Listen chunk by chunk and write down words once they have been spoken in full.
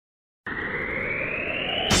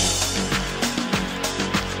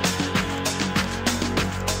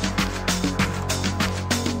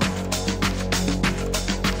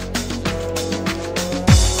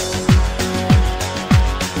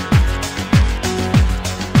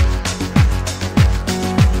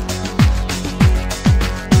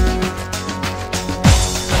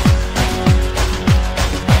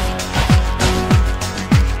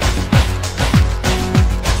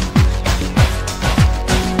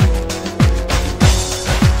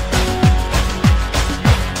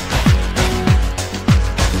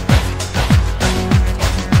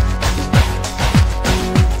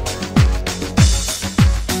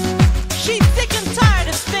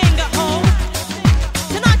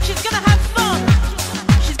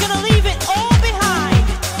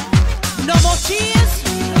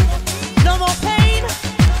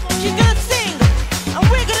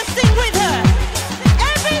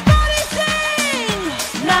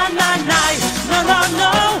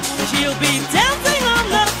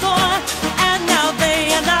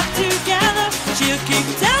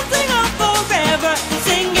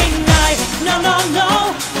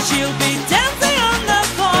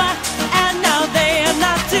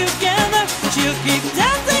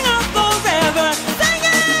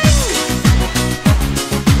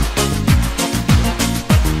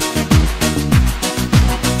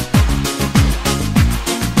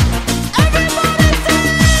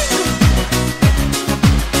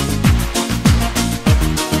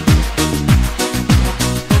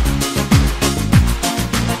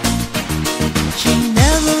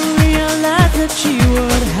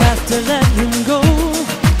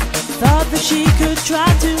she could try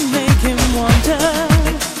to make him wonder.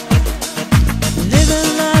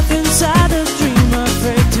 Living life inside a dream,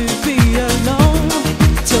 afraid to be alone.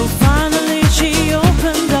 Till finally she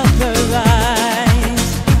opened up her eyes.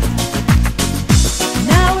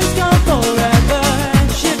 Now it's gone forever.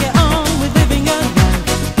 She'll get on with living her life.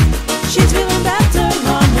 She's feeling better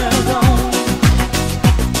on her own.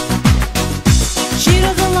 She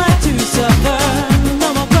doesn't like to suffer. No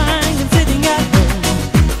more crying and sitting at home.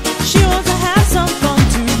 She wants to have some fun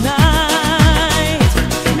tonight.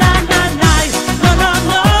 Night, night, night. No, no,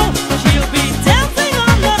 no. She'll be dancing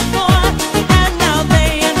on the floor. And now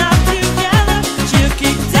they are not together. She'll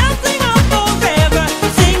keep dancing on forever.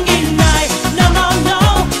 Singing night. No, no, no.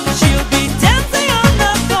 She'll be dancing on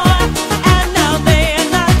the floor. And now they are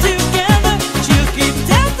not together. She'll keep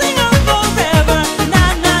dancing on forever.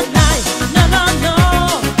 Night, night, night. No, no, no.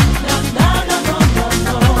 No, no, no, no, no,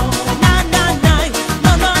 no. Night, night, night.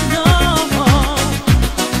 No, no, no.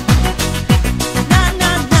 Night,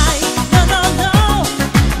 night, night. No, no, no.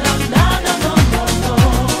 No, no, no, no, no, no.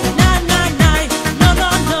 Night, night, night. No, no,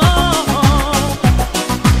 no.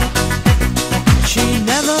 She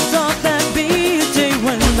never thought there'd be a day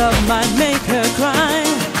when love might make her cry.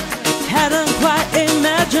 Hadn't quite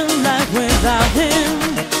imagined life without him.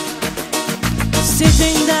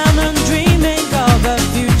 Sitting down and dreaming of a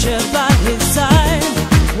future by his side.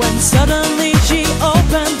 When suddenly she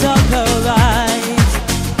opened up her eyes.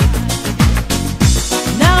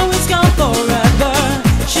 Now it's gone forever.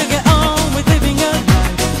 She'll get on with living her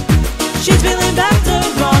life. She's feeling better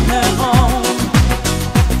on her own.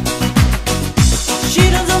 She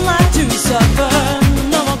doesn't like to suffer.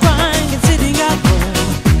 No more crying and sitting at home.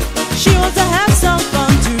 She wants to have some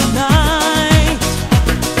fun tonight.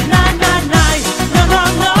 Night, night, night. No, no,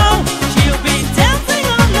 no. She'll be dancing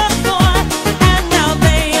on the floor. And now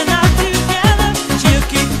they are not together. She'll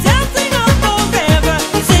keep dancing on forever.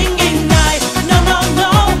 Singing night. No, no,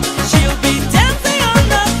 no. She'll be dancing on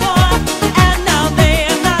the floor. And now they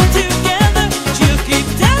are not together. She'll keep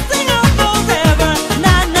dancing on forever.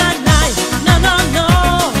 Night, night, night. No, no, no.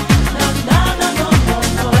 No, no, no, no, no,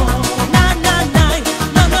 no. Night, night, night.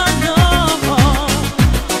 No, no, no.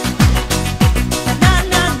 Night,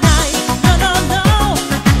 night, night. No, no, no.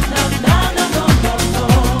 No, no, no, no, no, no.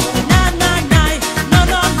 Night, night, night. No,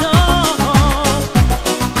 no, no.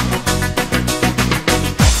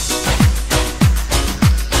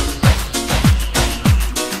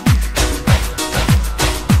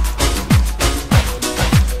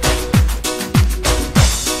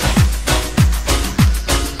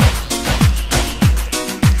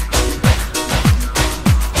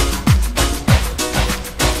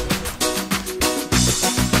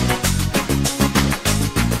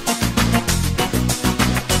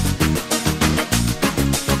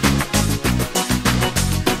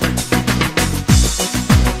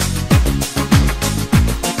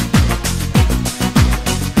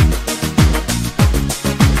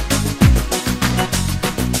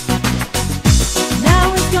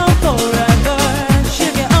 Now it's gone forever.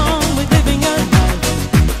 She'll get on with living her life.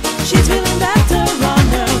 She's feeling better on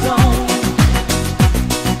her own.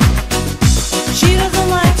 She doesn't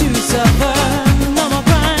like to suffer. No more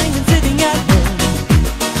crying and sitting at home.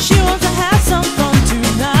 She wants to have some fun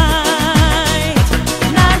tonight.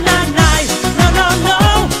 Night, night, night. No, no, no.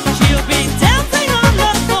 She'll be dancing on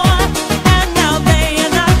the floor. And now they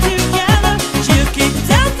are not together. She'll keep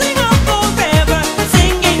dancing on forever.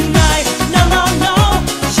 Singing night. No, no, no.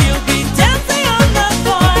 She'll be dancing on the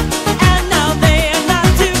floor. And now they are not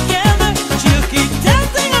together. She'll keep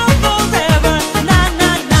dancing on forever. Night,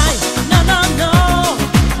 night, night. No, no, no.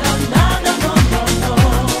 No, no, no, no, no, no.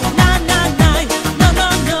 Night, night, night. No, no,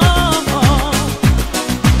 no.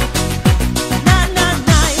 Night, night,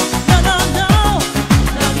 night. No, no, no.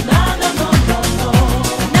 No, no, no, no, no, no.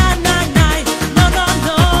 Night, night, night. No, no,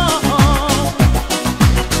 no.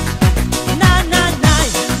 Night, night,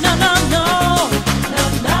 night. No, no, no. No,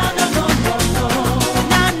 no, no, no, no, no.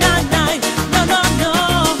 Night, night, night. No, no, no.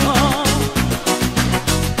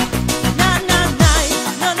 Night, night, night.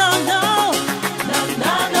 No, no, no. No,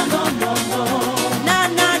 no, no, no, no, no.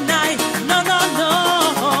 Night, night, night. No, no, no.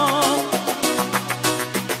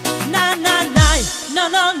 Night, night, night. No,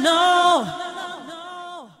 no, no.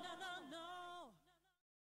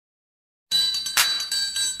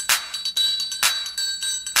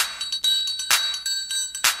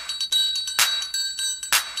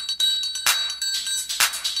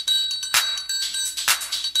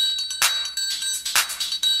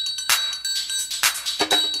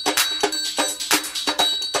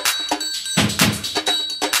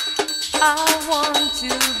 I want to,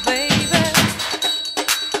 baby.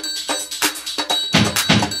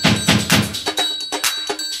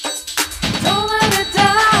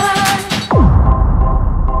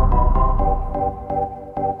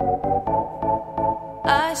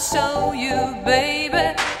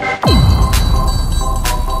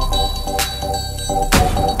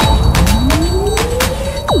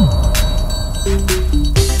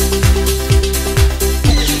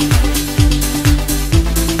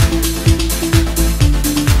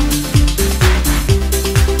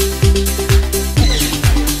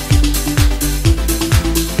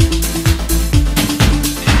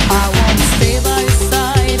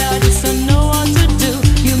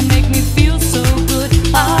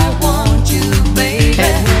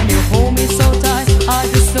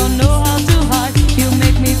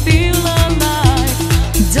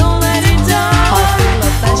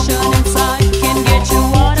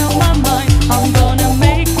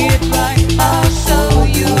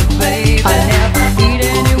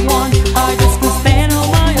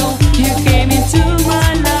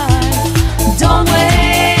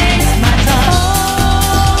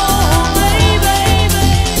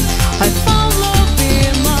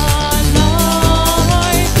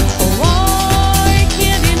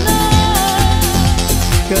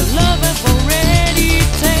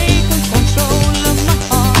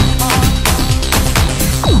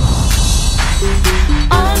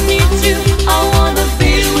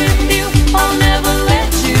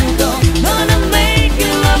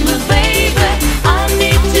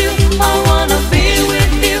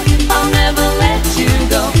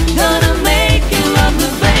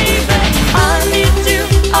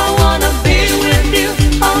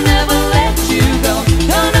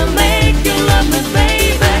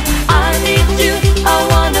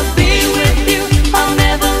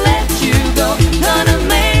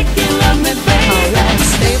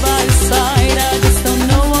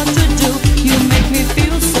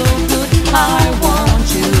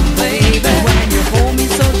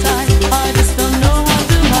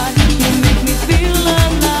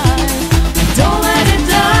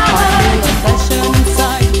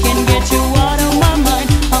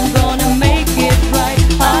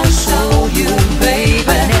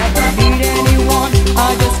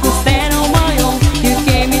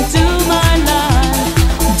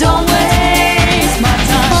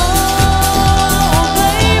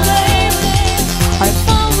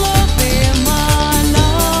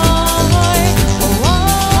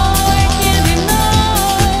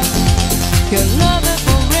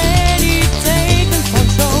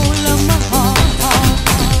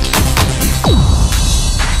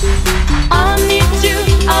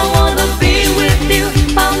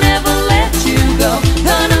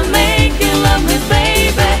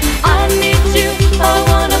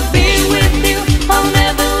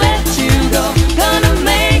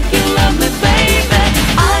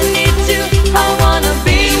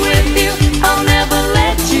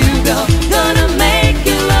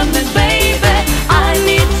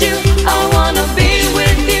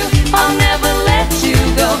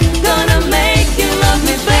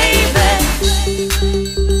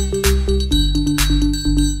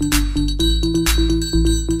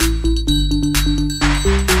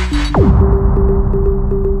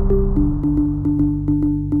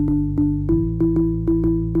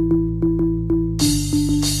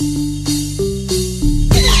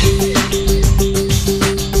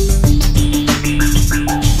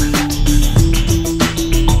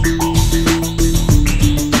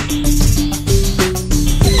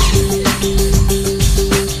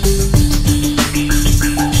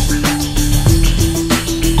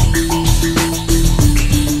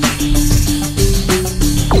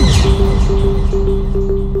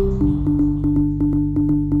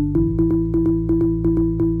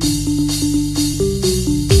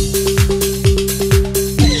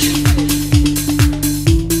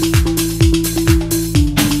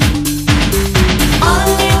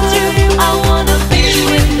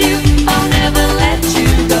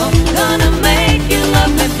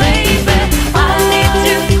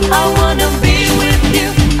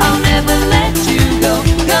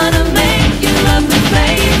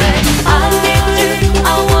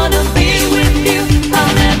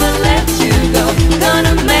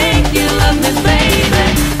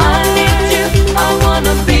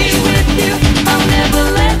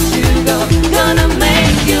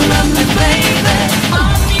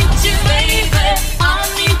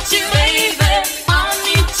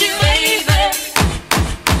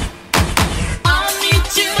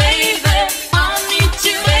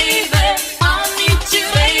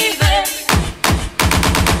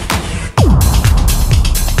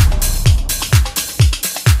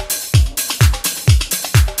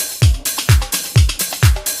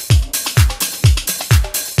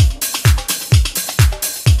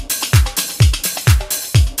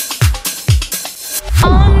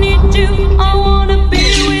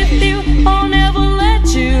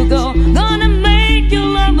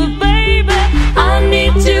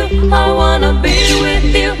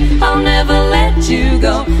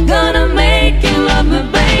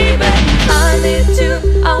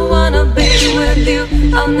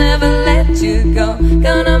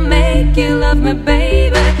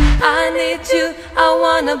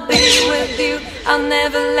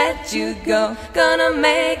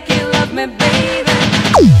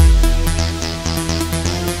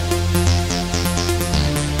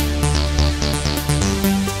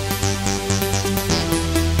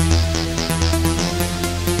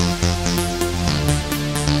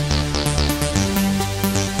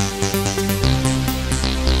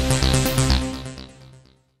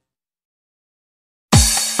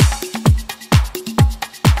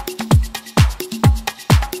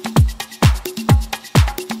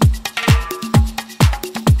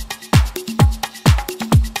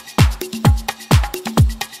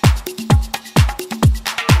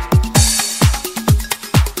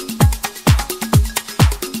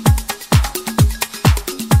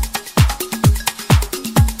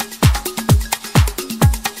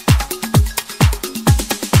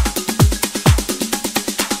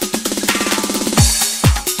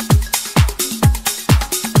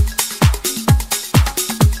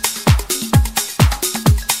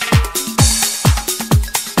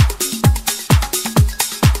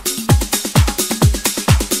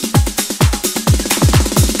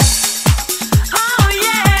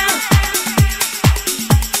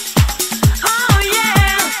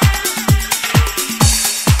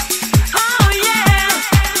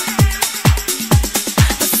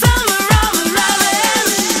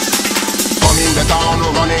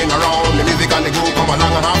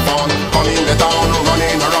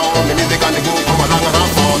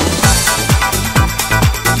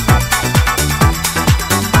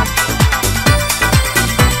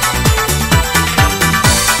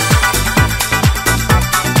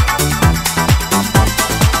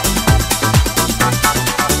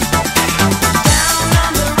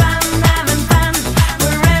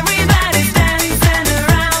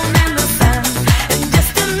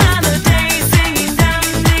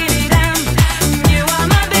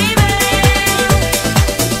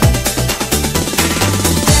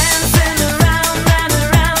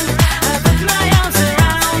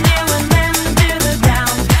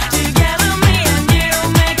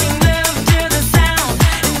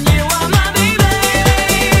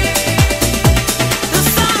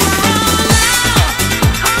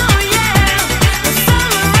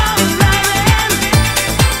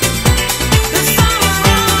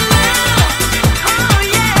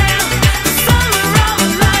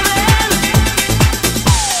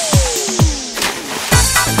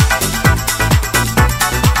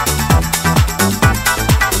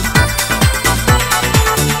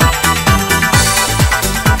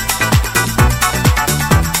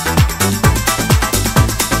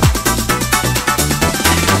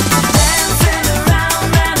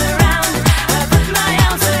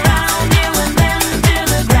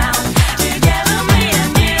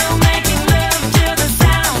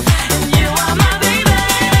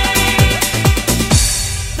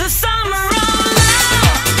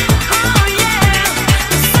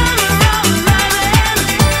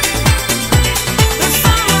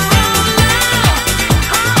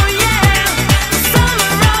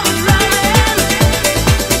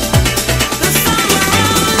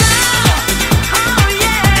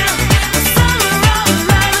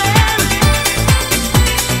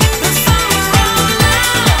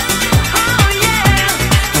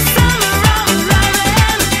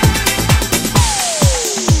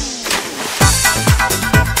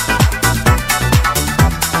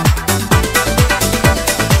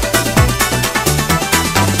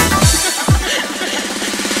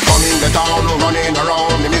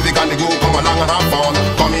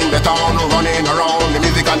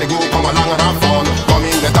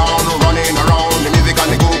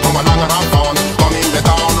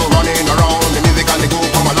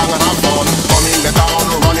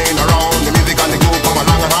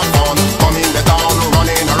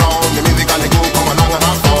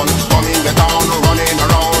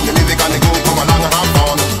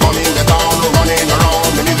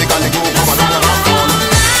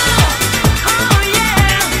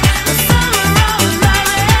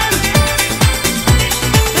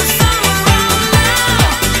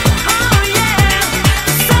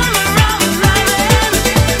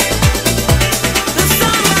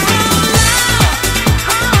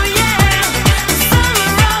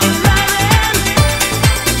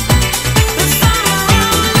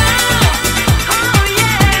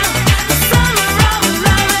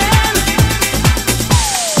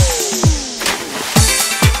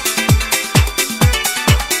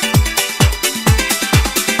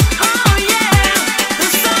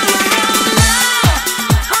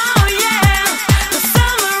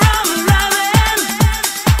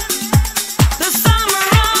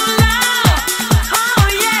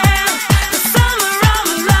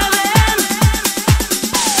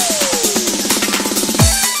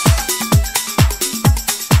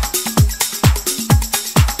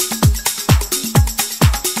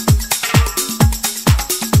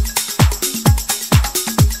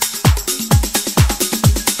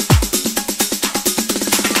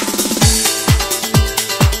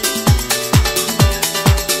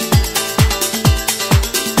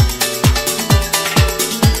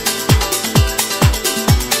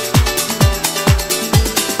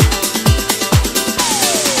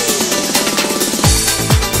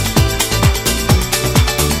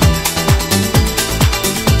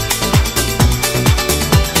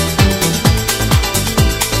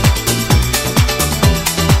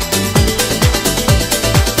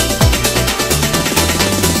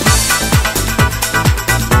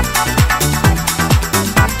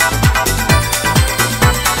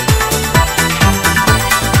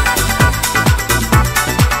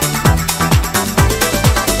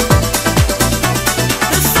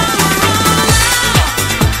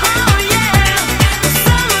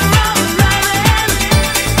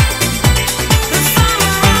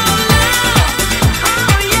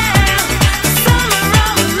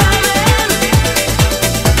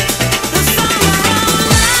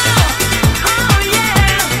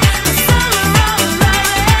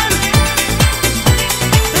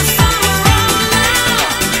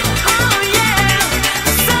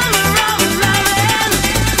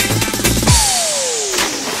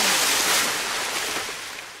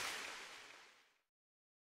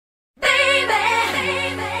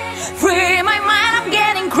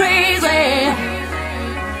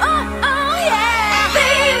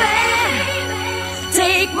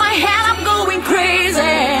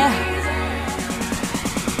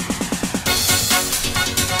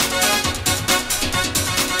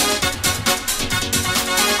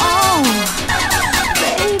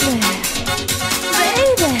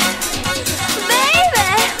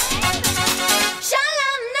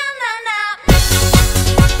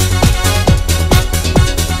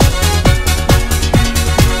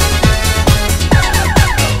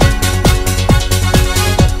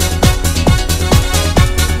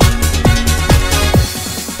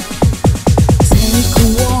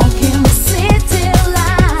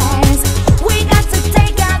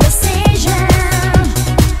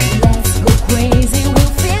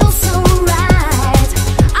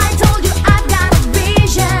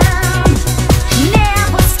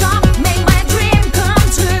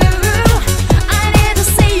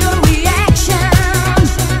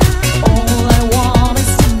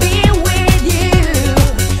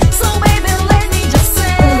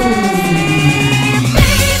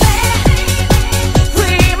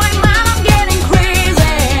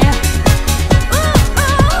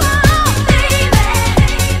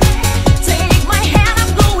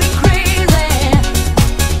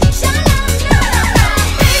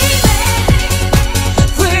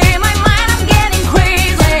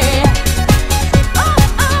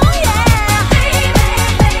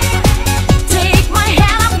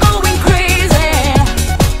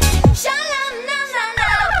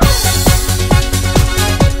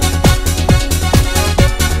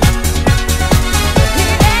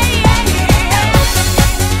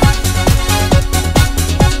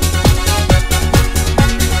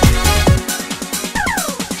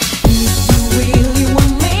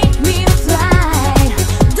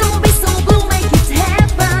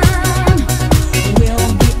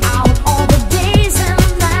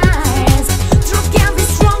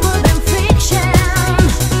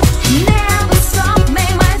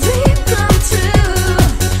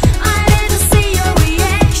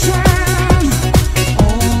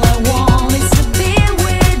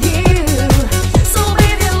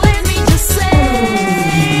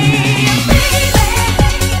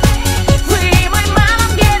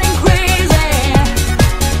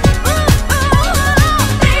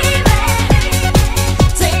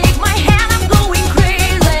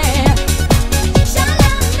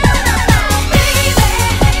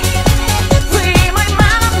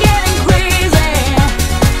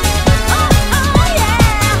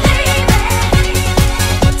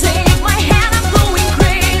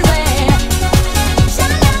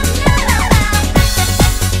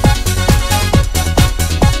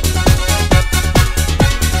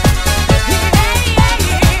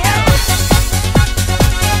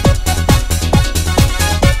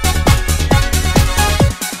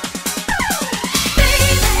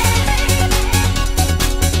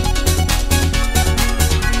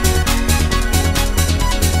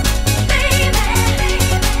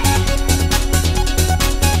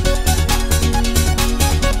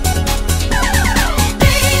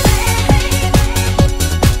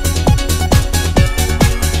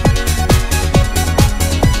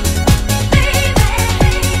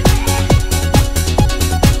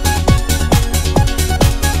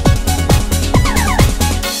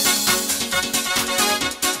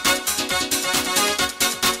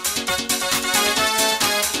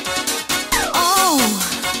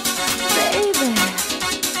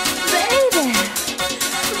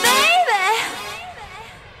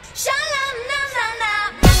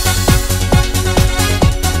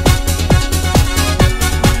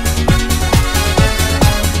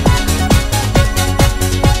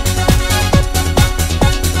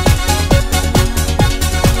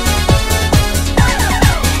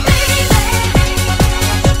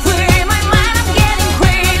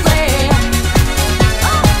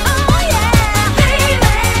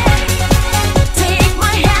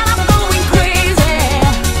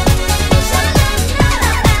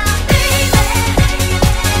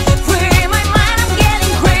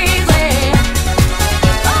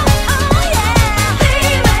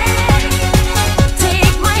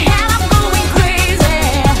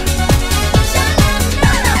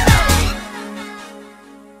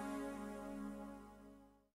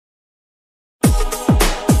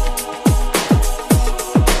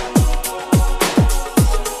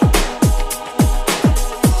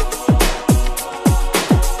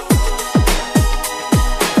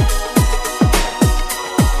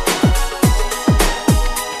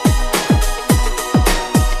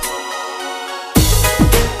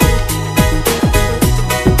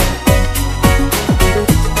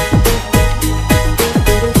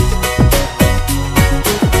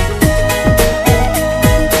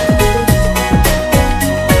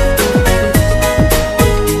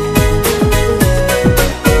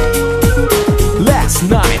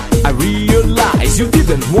 realize you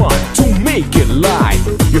didn't want to make it live.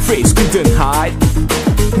 Your face couldn't hide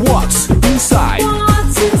what's inside.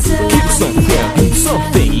 Keep something, keep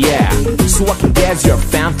something, yeah, so I can get your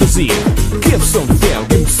fantasy. Keep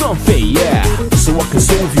something, yeah, so I can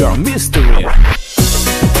solve your mystery.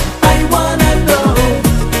 I wanna know,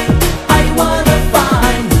 I wanna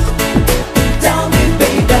find. Tell me,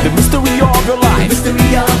 baby, the mystery of your life,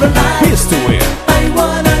 mystery of your life. Mystery, I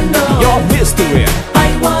wanna know your mystery. I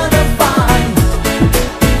wanna find.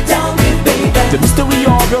 Tell me, baby, the mystery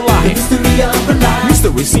of your life, mystery of your life.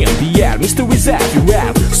 Mysteries in the air, mysteries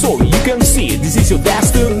everywhere, so you can see this is your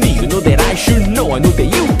destiny. You know that I should know, I know that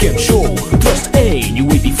you can show. Trust in you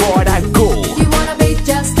before I go. You wanna be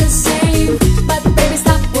just the same, but baby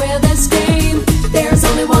stop with this game. There's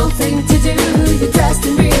only one thing to do. You trust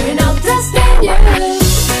in me and I'll trust in you.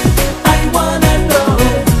 I wanna know,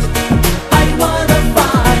 I wanna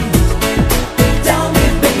find. Tell me,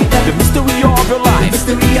 baby, The mystery of your life,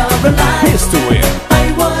 mystery of your life. mystery, I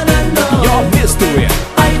wanna know, your mystery.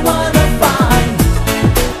 I wanna find.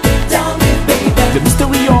 Tell me, baby, The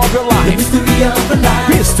mystery of your life, mystery of your life.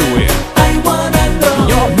 mystery, I wanna know,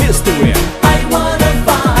 your mystery. I wanna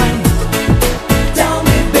find. Tell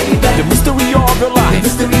me, baby, The mystery of your life,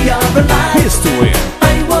 mystery of your life. mystery,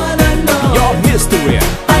 I wanna know, your mystery.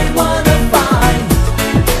 I wanna find.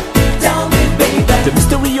 Tell me, baby, The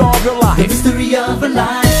mystery of your life. mystery of your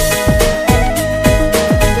life.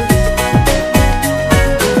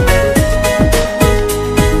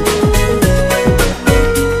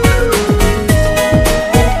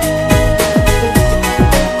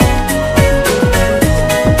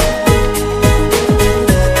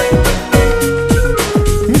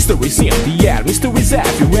 Mysteries in the air, mysteries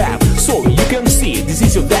everywhere, so you can see this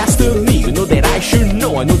is your destiny. You know that I should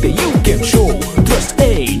know, I know that you can show. Trust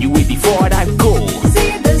in you before I go.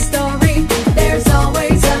 See the story, there's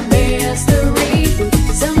always a mystery.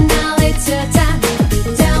 So now it's your time.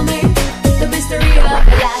 Tell me the mystery of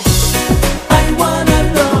your life. I wanna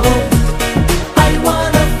know, I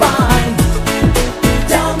wanna find.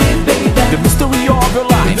 Tell me, baby, The mystery of your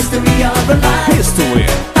life, mystery of your life. mystery,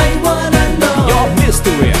 I wanna know, your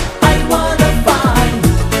mystery. I wanna find.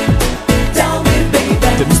 Tell me, baby,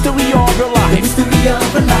 The mystery of your life, mystery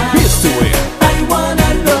of your life. mystery, I wanna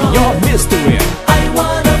know, your mystery. I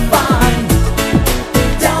wanna find.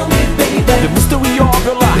 Tell me, baby, The mystery of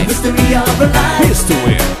your life, mystery of your life.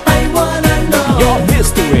 mystery, I wanna know, your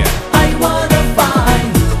mystery. I wanna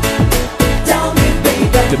find. Tell me, baby,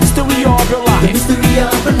 The mystery of your life, mystery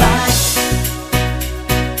of your life.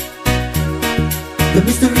 The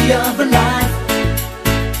mystery of your life.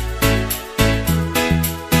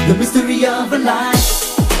 The mystery of your life.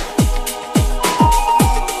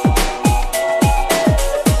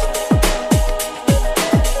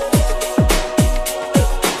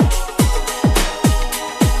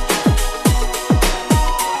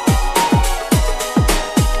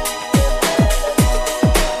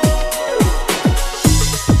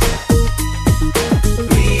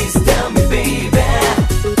 Please tell me, baby.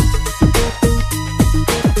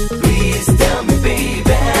 Please tell me,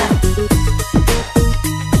 baby.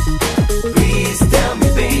 Please tell me,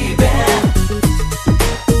 baby.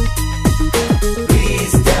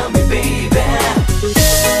 Please tell me, baby.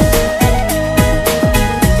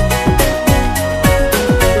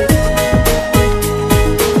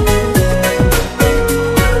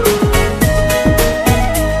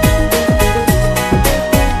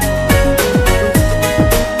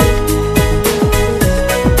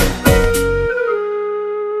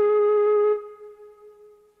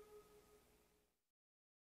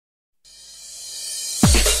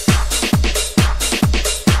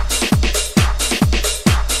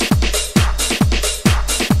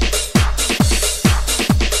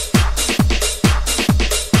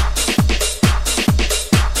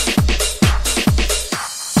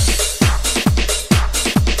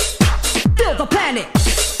 Feel the planet.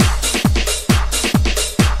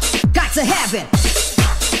 Got to have it.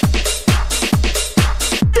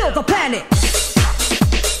 Feel the planet.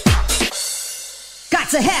 Got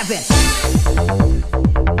to have it.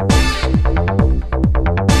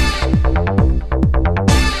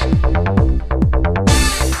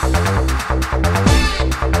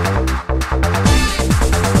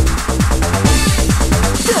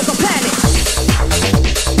 Feel the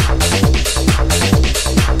planet.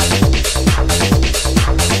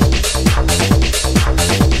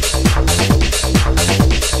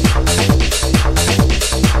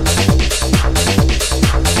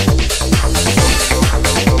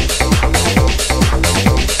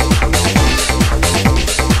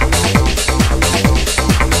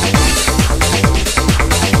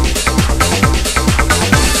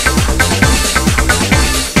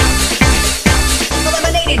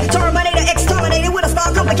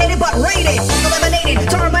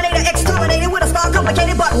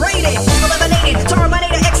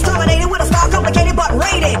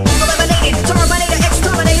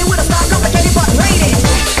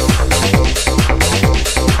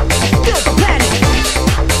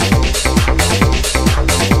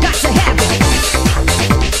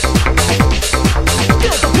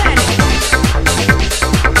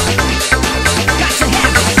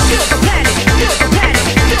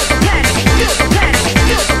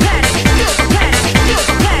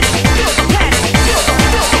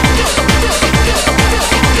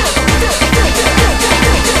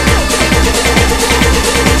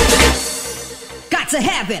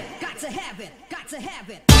 have it. Got to have it. Got to have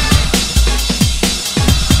it.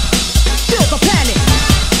 Feel the panic.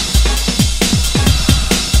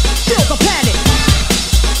 Feel the panic.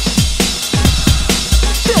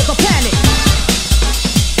 Feel the panic.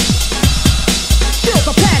 Feel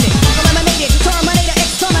the panic. Eliminated, terminated,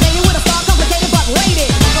 exterminated with a star complicated but rated.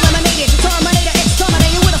 Eliminated, terminated,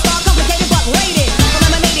 exterminated with a star complicated but rated.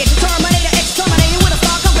 Eliminated, terminated, exterminated with a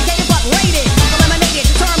star complicated but rated. Eliminated,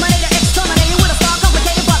 terminated, exterminated with a star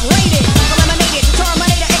complicated but rated. Eliminated,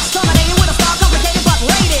 terminated, exterminated with a star complicated but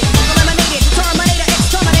rated. Eliminated, terminated,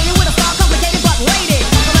 exterminated with a star complicated but rated.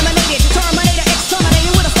 Eliminated, terminated,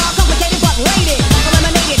 exterminated with a star complicated but rated.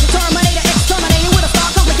 Eliminated, terminated, exterminated with a star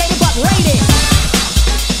complicated but rated.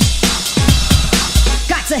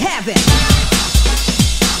 Got to have it.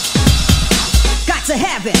 Got to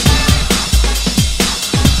have it.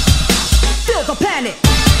 Feel the panic.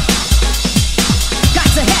 Got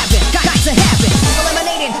to have it. Got to have it.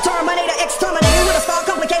 Eliminated, terminated, exterminated with a star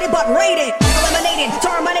complicated but rated. Eliminated,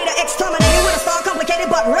 terminated, exterminated with a star complicated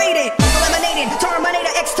but rated. Eliminated,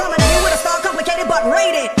 terminated, exterminated with a star complicated but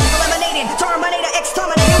rated. Eliminated, terminated,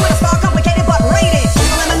 exterminated with a star complicated but rated.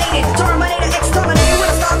 Eliminated, terminated, exterminated with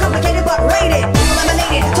a star complicated but rated.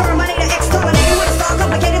 Eliminated, terminated, exterminated with a star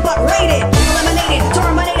complicated but rated. Eliminated,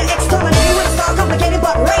 terminated, exterminated with a star complicated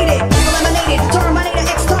but rated. Eliminated, terminated,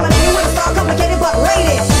 exterminated with a star complicated but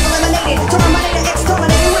rated. Eliminated, terminated,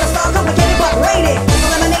 exterminated with a star complicated but rated.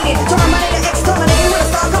 Eliminated, terminated, exterminated with a star complicated but rated. Eliminated, terminated, exterminated with a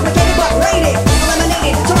star complicated but rated.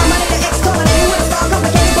 Eliminated, terminated, exterminated with a star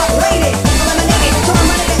complicated but rated. Eliminated,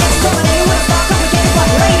 terminated, exterminated with a star complicated but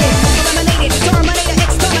rated. Eliminated, terminated,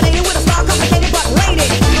 exterminated with a star complicated but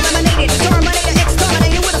rated. Eliminated, terminated,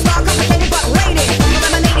 exterminated with a star complicated but rated.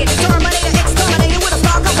 Eliminated, terminated, exterminated with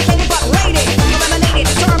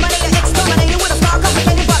a star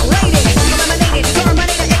complicated but rated. Eliminated,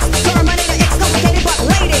 terminated, exterminated but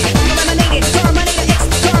rated. Eliminated,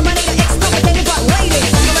 terminated, exterminated but rated.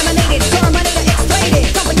 Eliminated, terminated,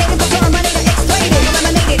 exterminated complicated but terminated, exterminated.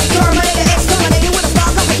 Eliminated, terminated, exterminated with a star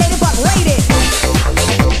complicated but rated. Complicated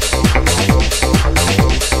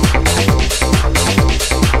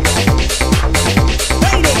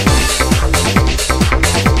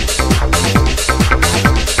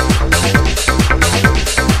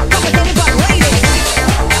but rated.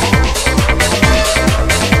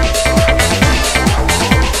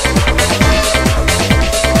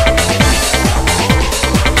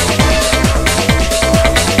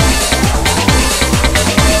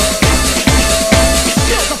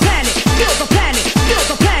 Feel the panic, feel the panic, feel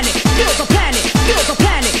the panic, feel the panic, feel the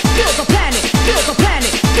panic, feel the panic, feel the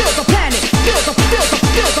panic, feel the panic, feel the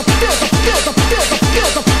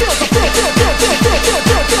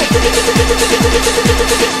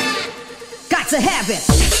got to have it.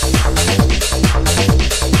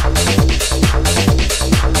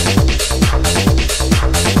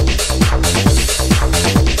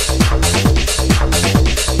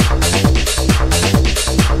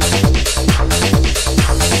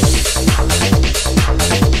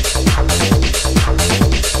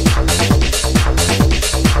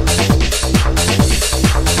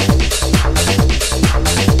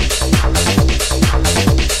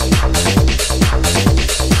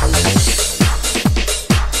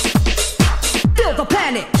 Feel the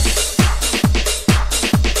panic.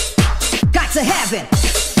 Got to have it.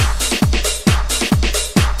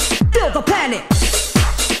 Feel the panic.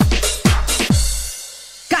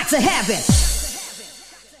 Got to have it.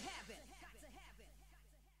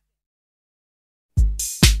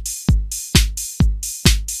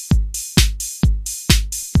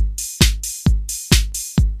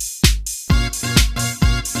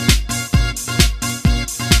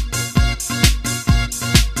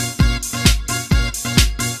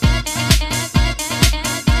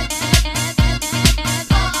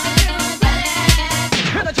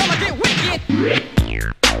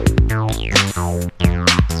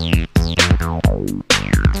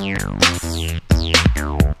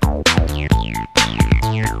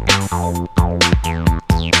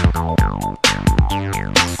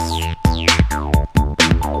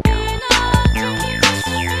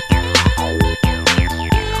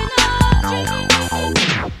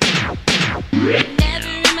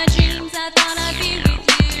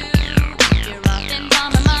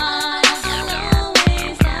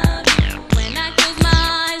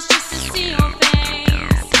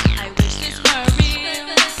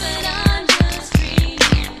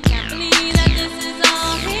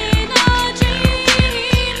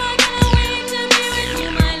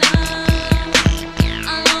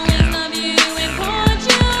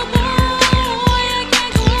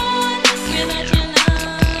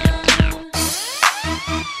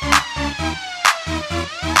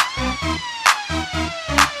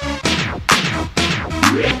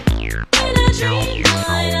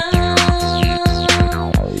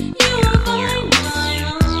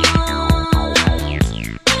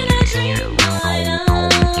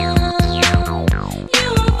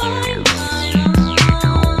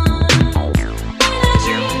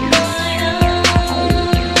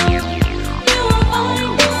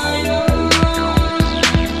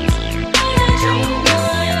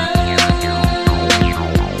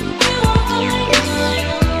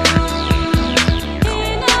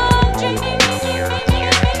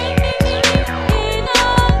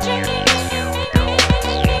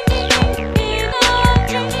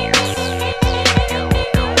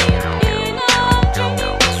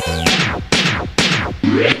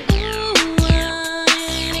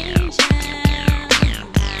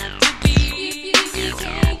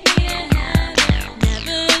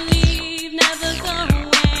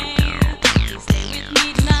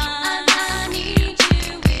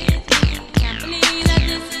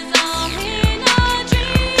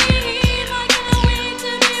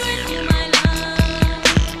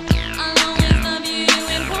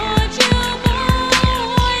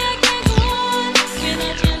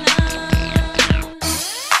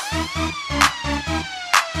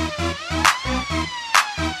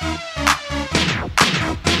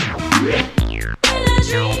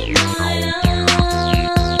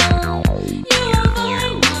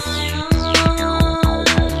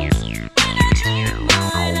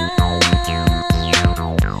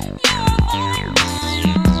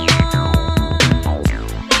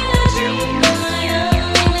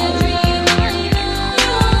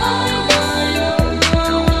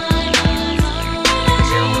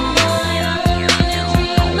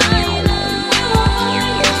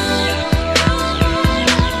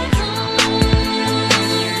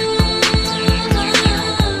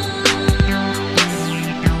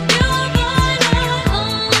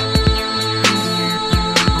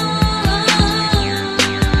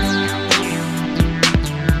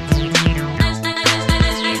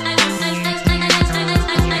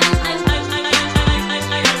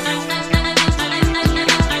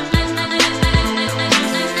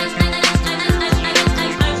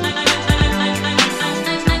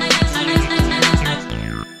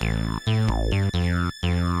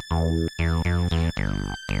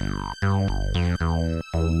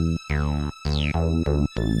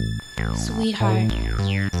 Sweetheart,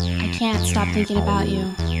 I can't stop thinking about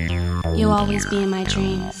you. You'll always be in my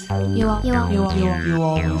dreams. You'll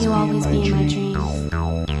always be in my dreams.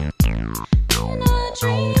 And I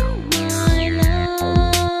dream my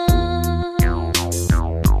love.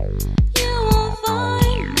 You will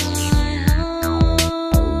find my home.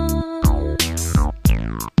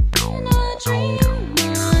 And I dream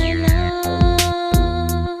my love.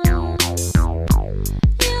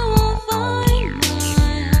 You will find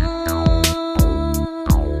my home.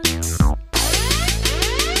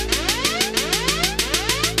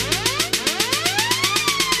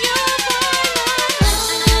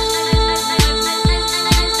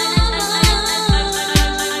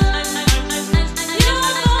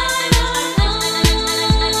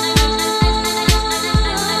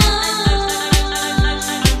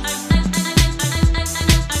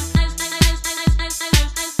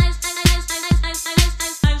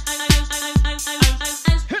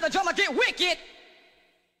 Hear the drummer get wicked.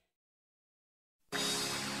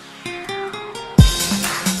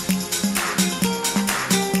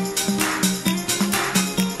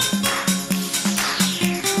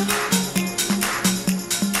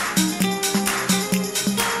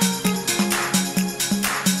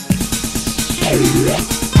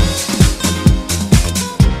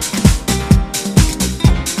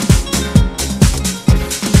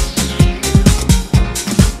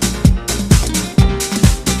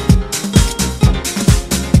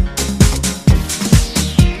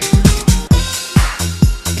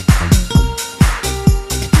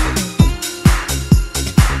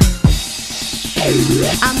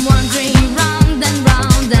 I'm wandering round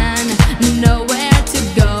and nowhere to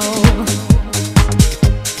go.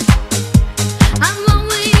 I'm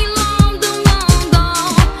lonely, London,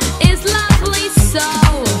 it's lovely so.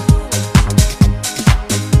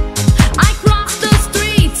 I cross the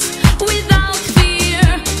streets without fear.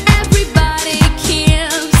 Everybody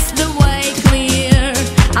keeps the way clear.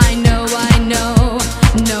 I know,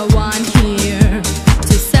 no one here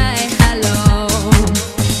to say hello.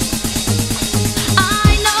 I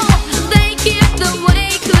know they keep the way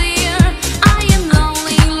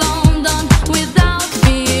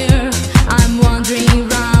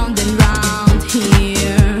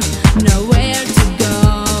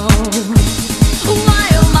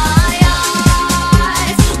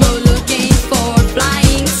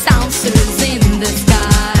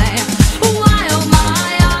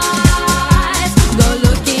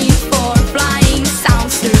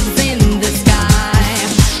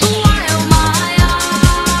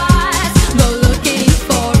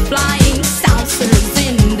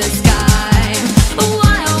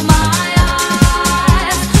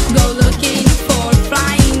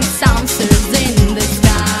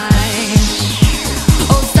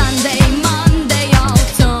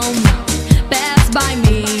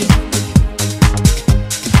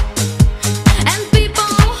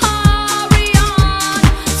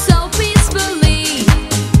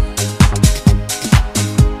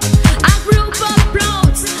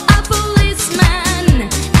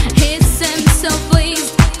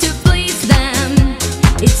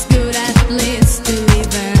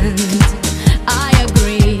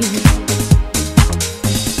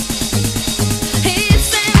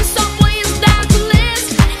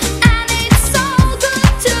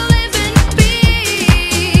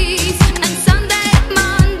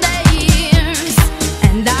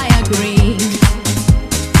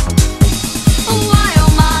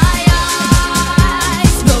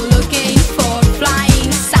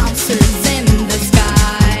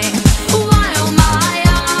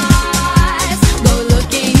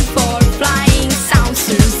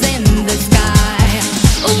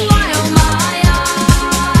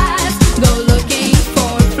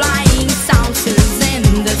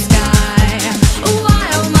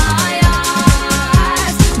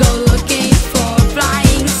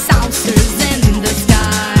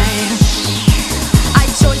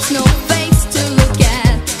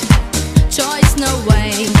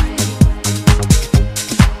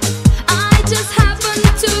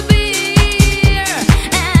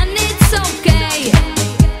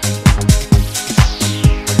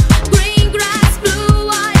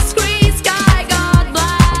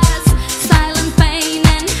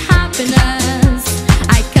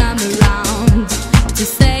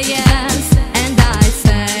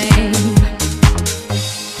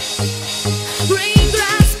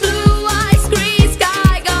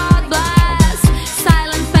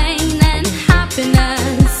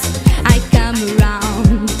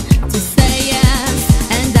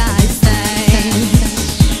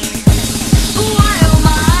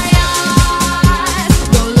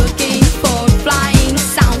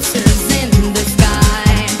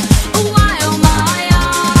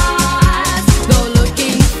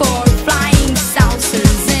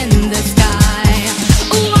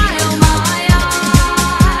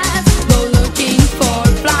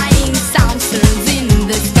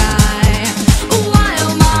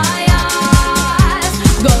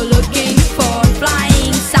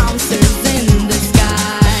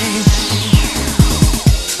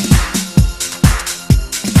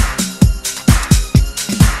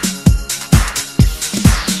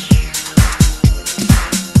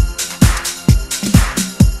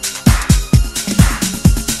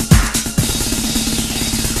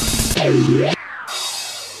I'm a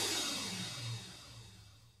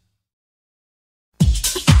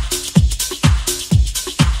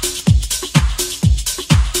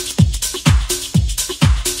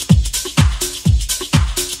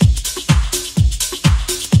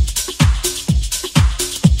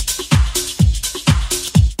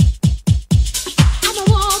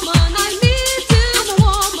woman,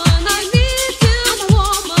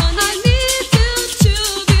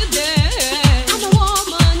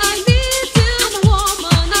 I need you.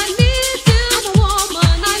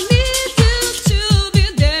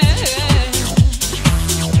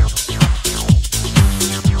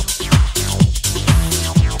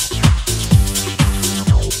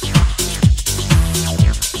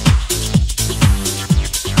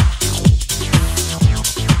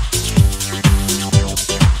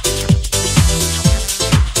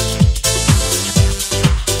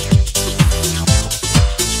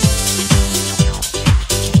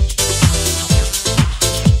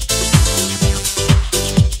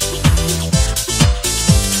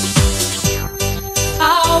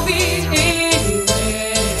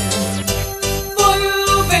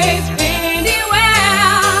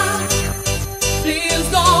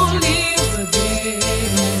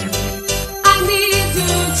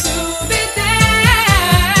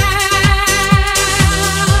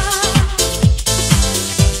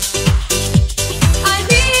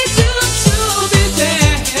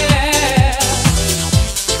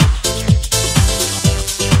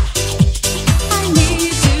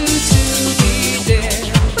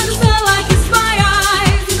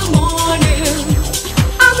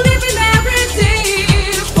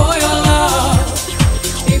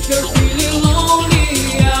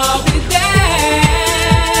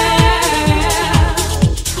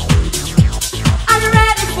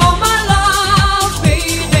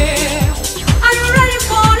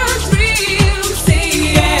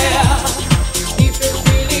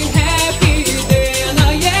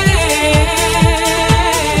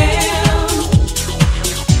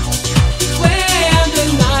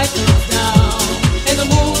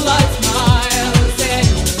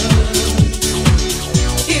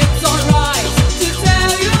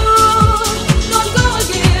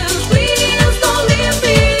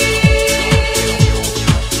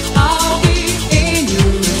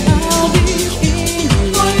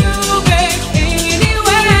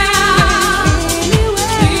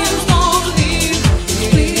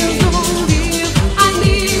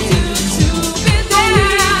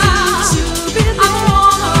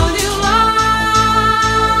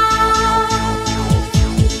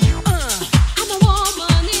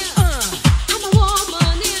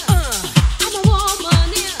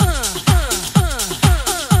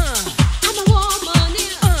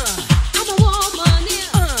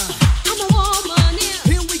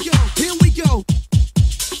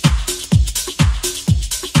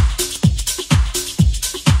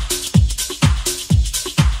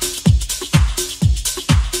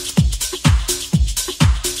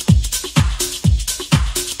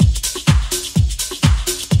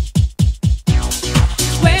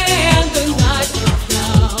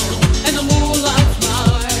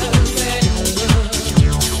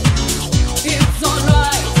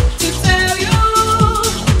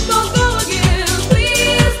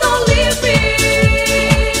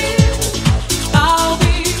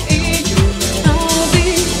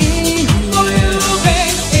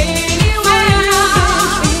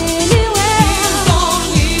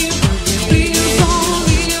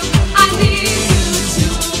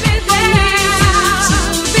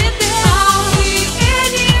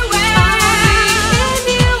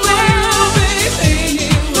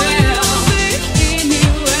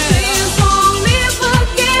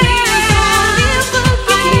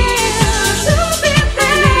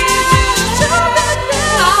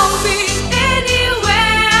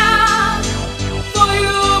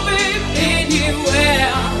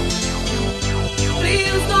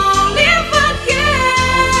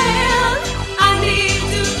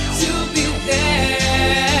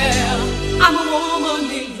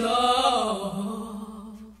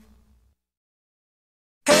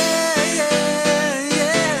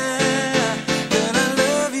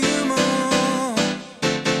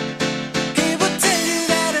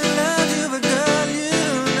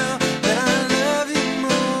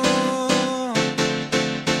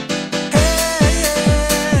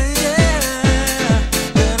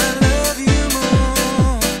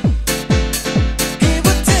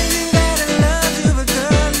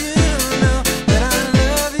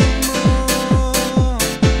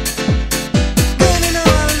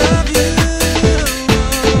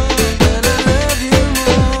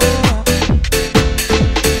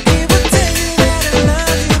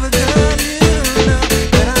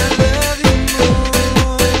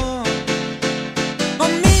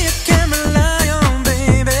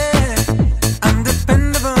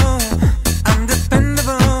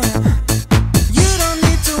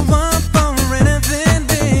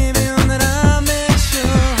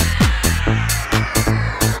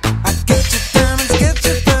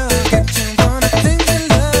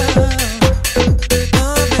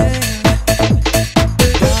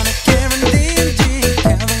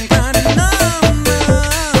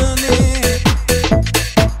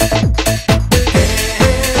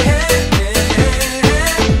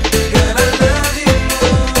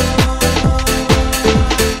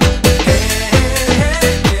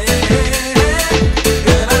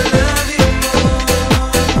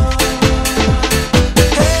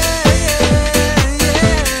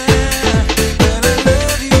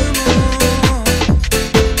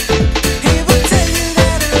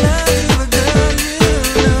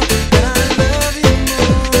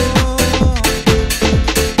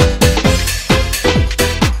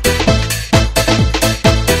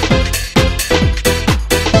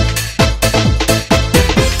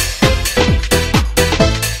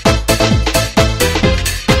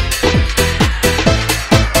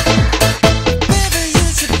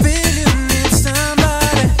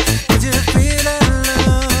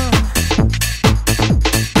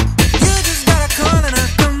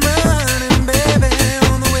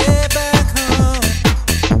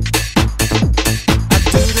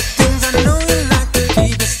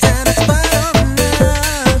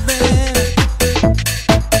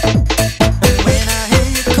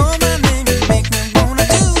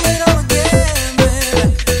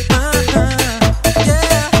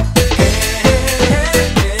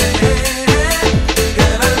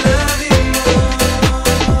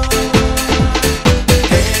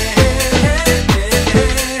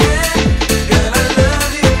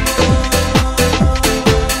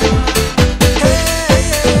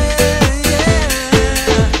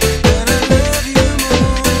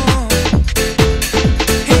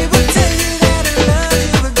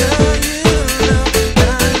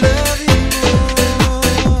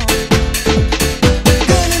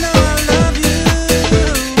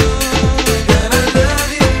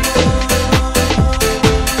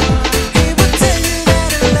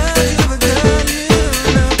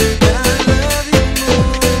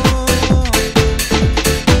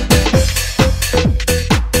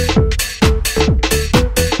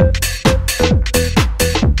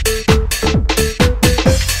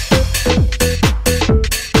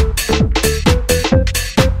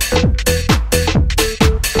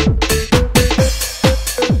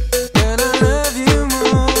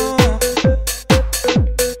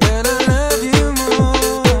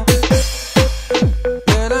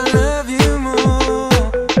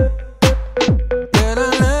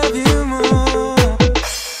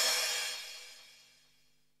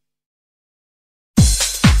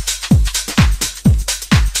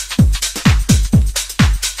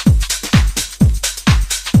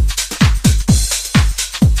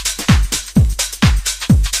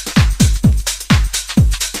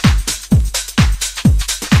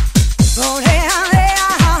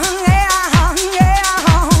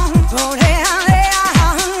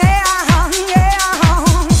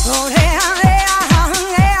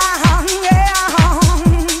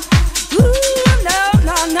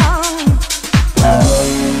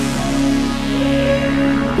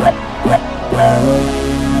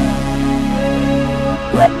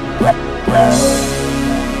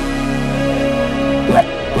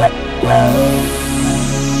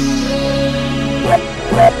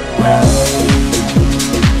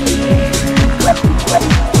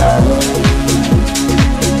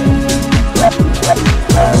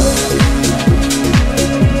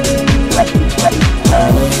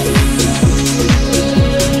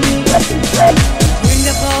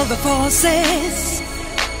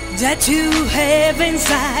 that you have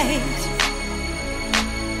inside.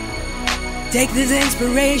 Take this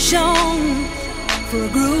inspiration for a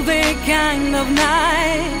groovy kind of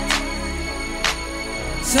night.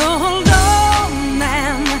 So hold on,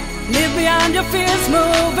 man, live beyond your fears,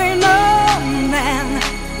 moving on, man.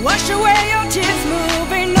 Wash away your tears,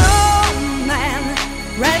 moving on, man.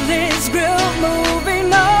 Ride this groove,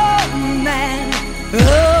 moving on, man.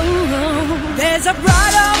 Oh, there's a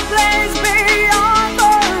brighter place beyond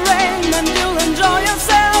the rain, and you'll enjoy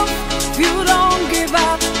yourself if you don't give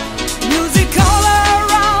up. Music all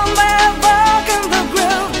around, they're working the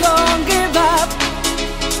groove, don't give up.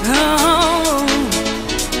 Oh,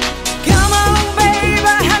 come on, baby,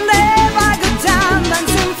 and have a good time,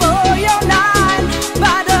 dancing for your night,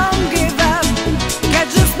 but don't give up.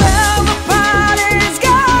 Catch the spell, the party's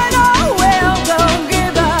gone, oh well, go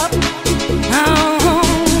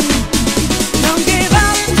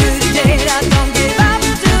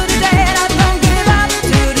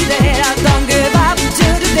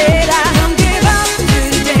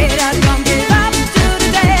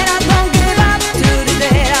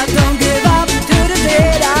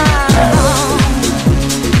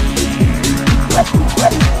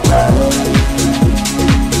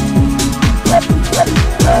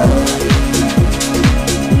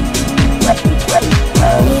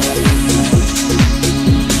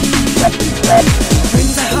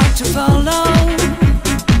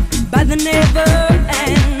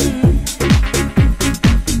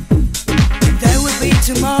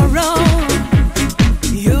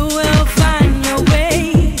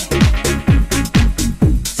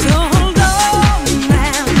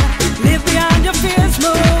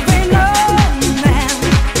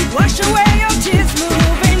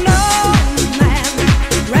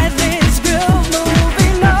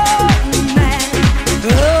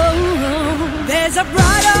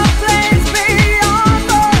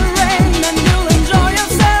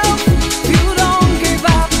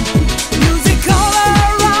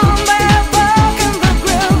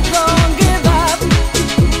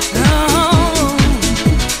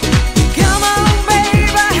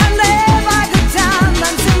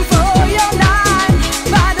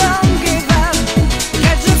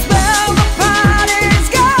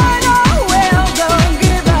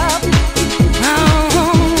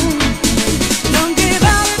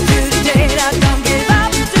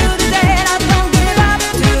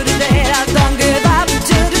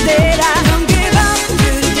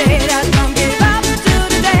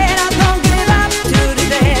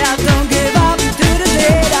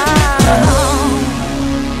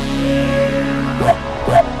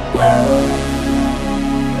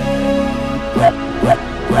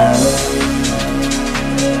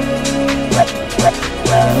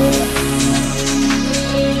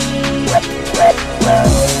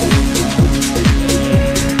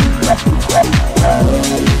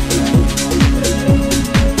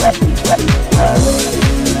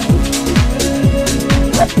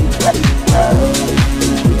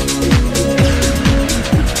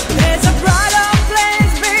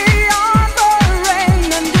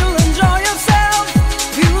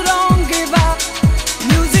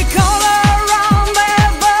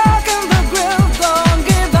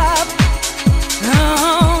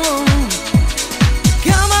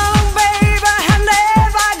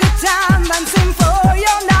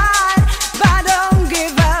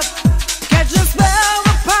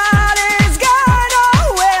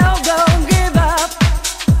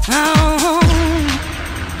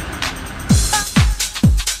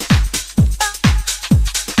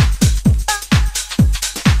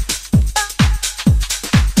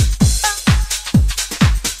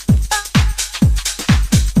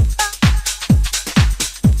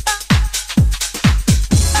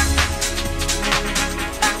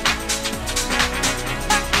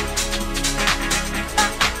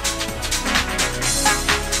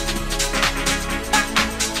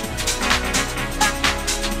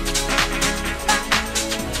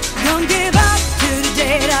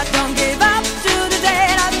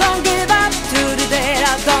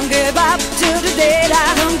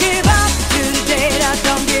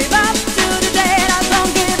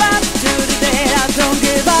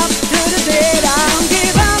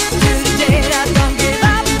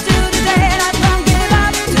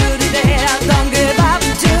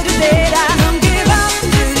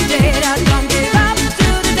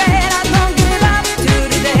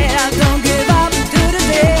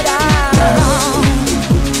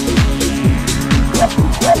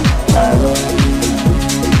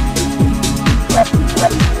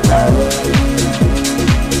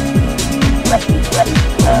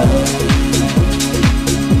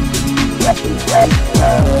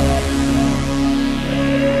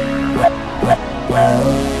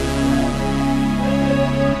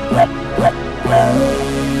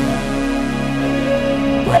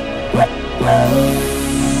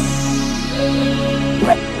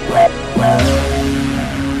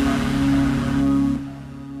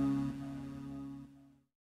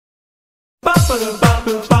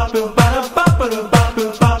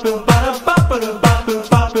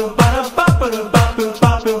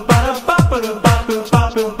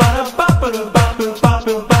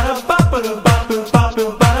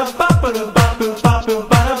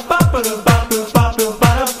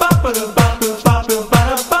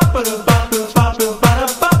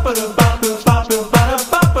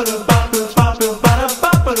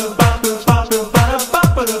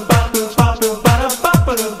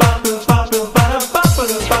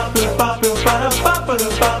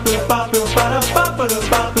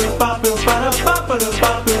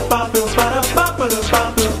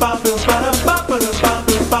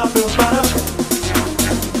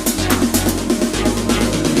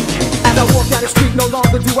No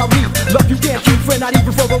longer do I read love you can't keep, friend, not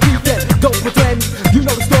even for a weekend. Don't pretend, you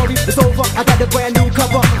know the story, it's over. I got a brand new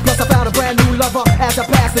cover, plus I found a brand new lover. As I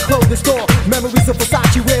pass the clothing store, memories of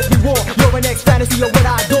Versace wears we wore. You're an ex-fantasy of what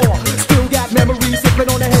I adore. Still got memories,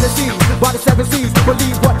 sipping on the Hennessy by the 7 seas.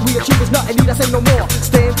 Believe what we achieve is nothing, need I say no more.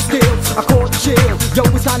 Stand still, I call the chill. Yo,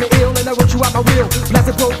 it's kinda ill, and I wrote you out my will.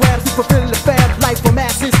 Blasted programs to fulfill the fab life from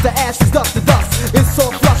ashes to ashes, dust to dust. It's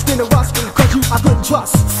so flushed in the rust, cause you I couldn't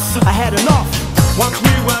trust. I had enough. Once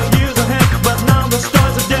we were years ahead, but now the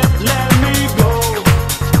stars are dead, let me go.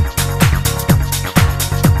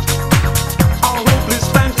 All hopeless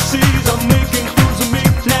fantasies are making fools of me,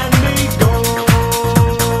 let me go.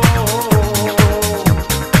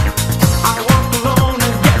 I walk alone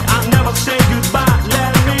and yet I never say goodbye,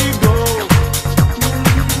 let me go.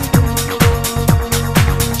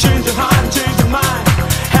 Change your heart, change your mind,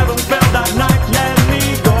 haven't felt that night, let me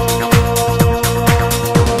go.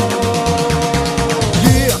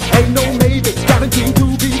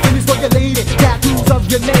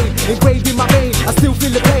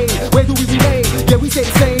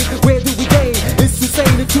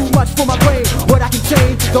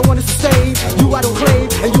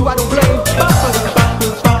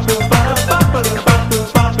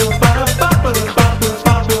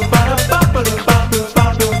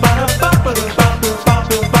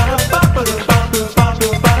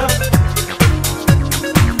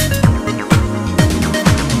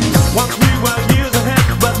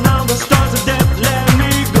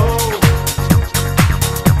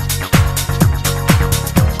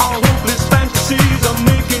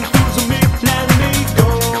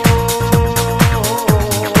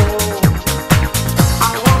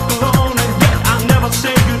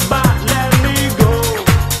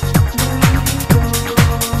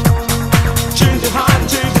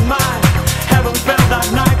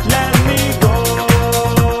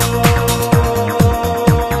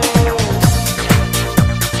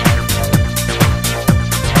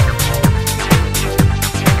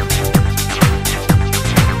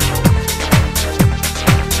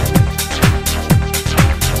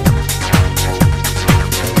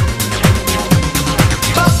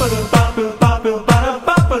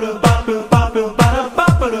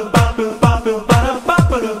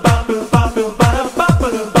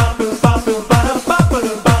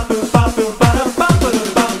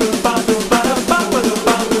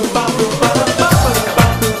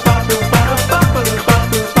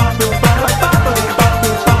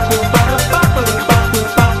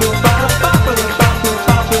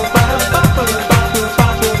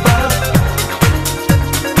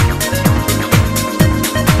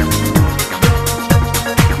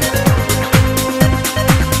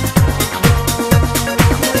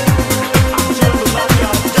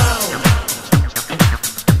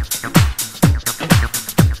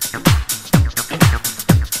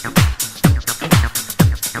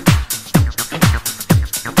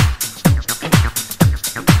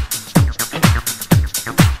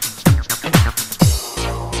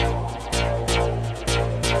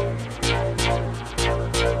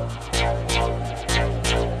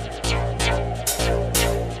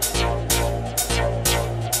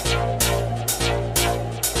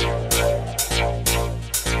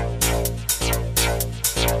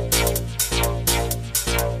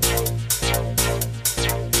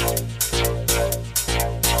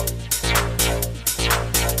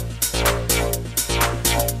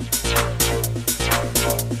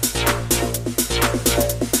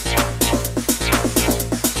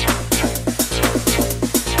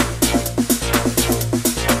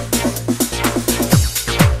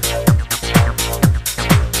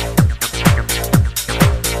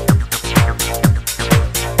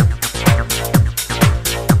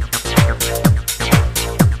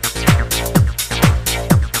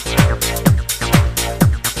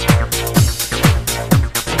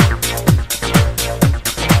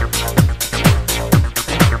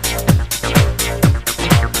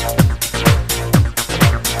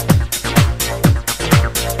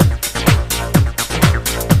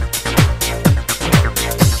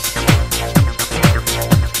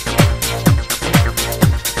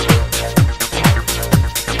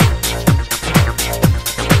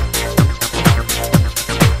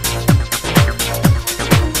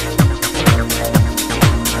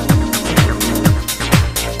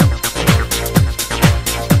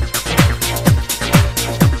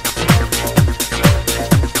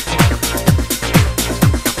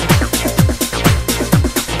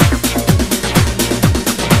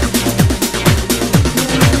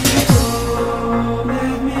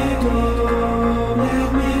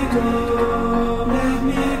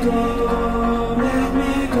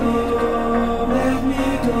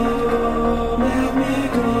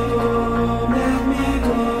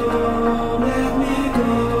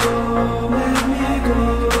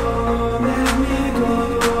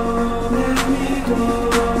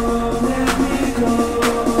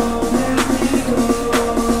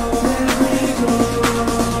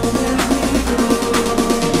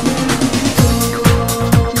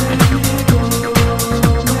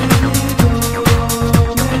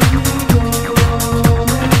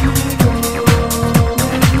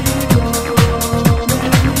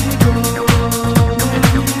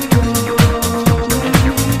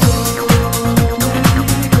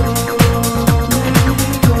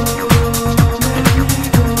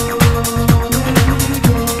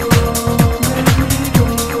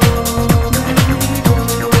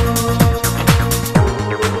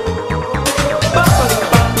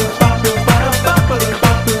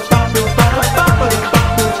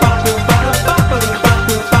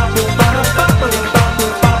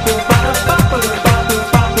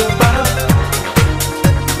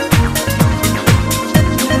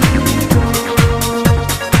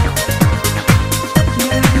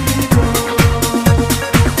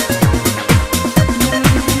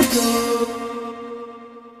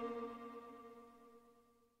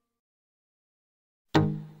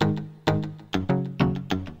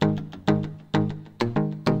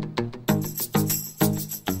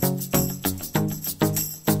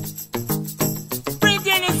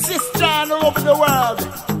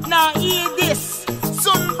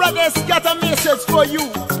 M.V.S got a message for you.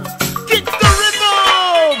 Kick the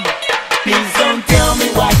rhythm. Please don't tell me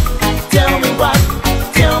what, tell me what,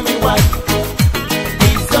 tell me what.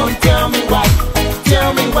 Please don't tell me what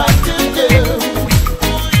to do.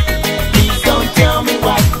 Please don't tell me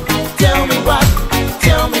what, tell me what,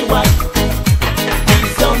 tell me what.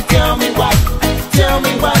 Please don't tell me what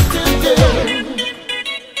to do.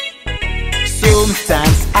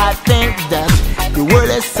 Sometimes I think that the world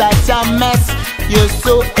is such a mess. You're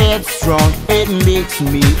so headstrong, it makes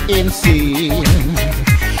me insane.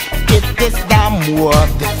 If this damn world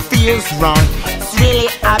that feels wrong, it's really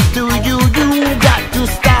up to you. You got to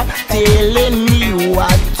stop telling me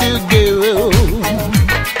what to do.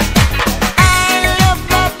 I love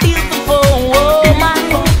my beautiful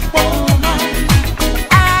woman.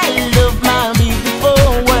 I love my beautiful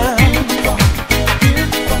world.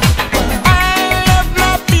 I love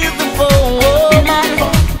my beautiful woman.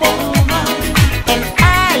 And I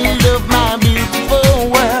love my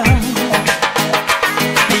beautiful world.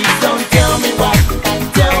 Please don't tell me what,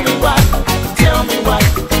 tell me what, tell me what.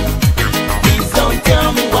 Please don't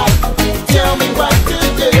tell me what to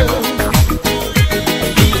do.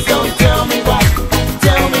 Please don't tell me what,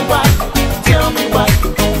 tell me what, tell me what.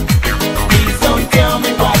 Please don't tell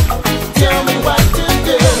me what to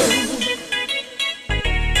do.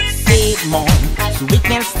 Say more, so we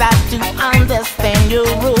can start to understand your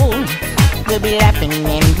rule. We'll be laughing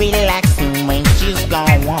and relaxing when she's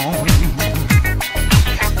gone.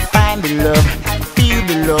 Find the love, feel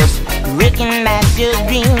the loss, recognize your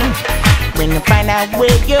dream. When you find out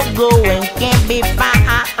where you're going, can't be found.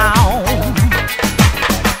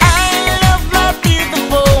 I love my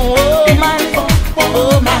beautiful woman,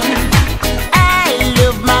 woman. I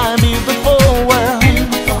love my beautiful world.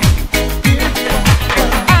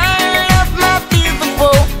 I love my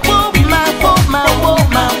beautiful woman, woman,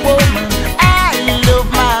 woman, woman. I love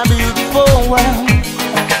my beautiful world.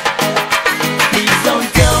 Please don't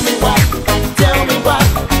tell me what, tell me what,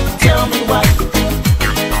 tell me what.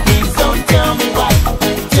 Please don't tell me what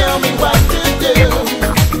to do.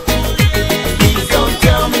 Please don't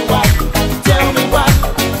tell me what, tell me what,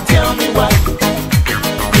 tell me what.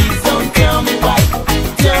 Please don't tell me what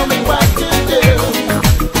to do.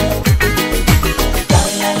 La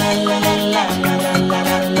la la la la la la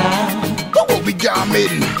la la. Go be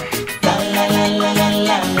jamming. La la la la la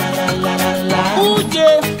la la la la la. Ooh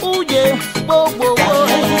yeah, whoa whoa whoa.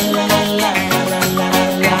 La la la la la la la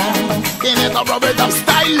la. In it a rubber dub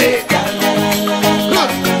style.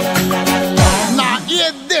 Now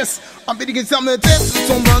hear this. I'm beginning some of this.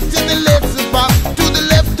 Someone to the left, to the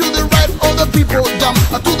left, to the right. All the people jump.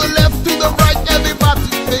 To the left, to the right. Everybody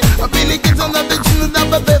say. I'm beginning some of the tune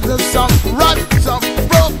of a business song. Rock song,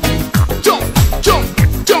 rock, jump, jump,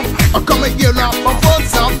 jump. I'm coming here now. My phone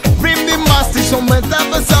sound. Bring the master. Someone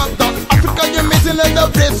have a sound. Africa, you're missing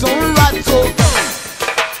another place. Alright, so.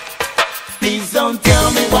 Please don't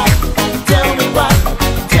tell me what, tell me what,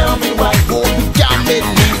 tell me what. Go be jamming.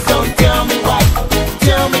 Please don't tell me what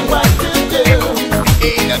to do.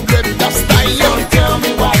 In a grip of style. Don't tell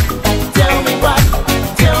me what, tell me what,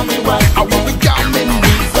 tell me what. I will be jamming.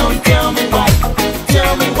 Please don't tell me what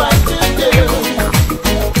to do.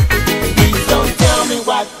 Please don't tell me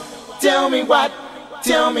what,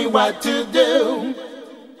 tell me what to do.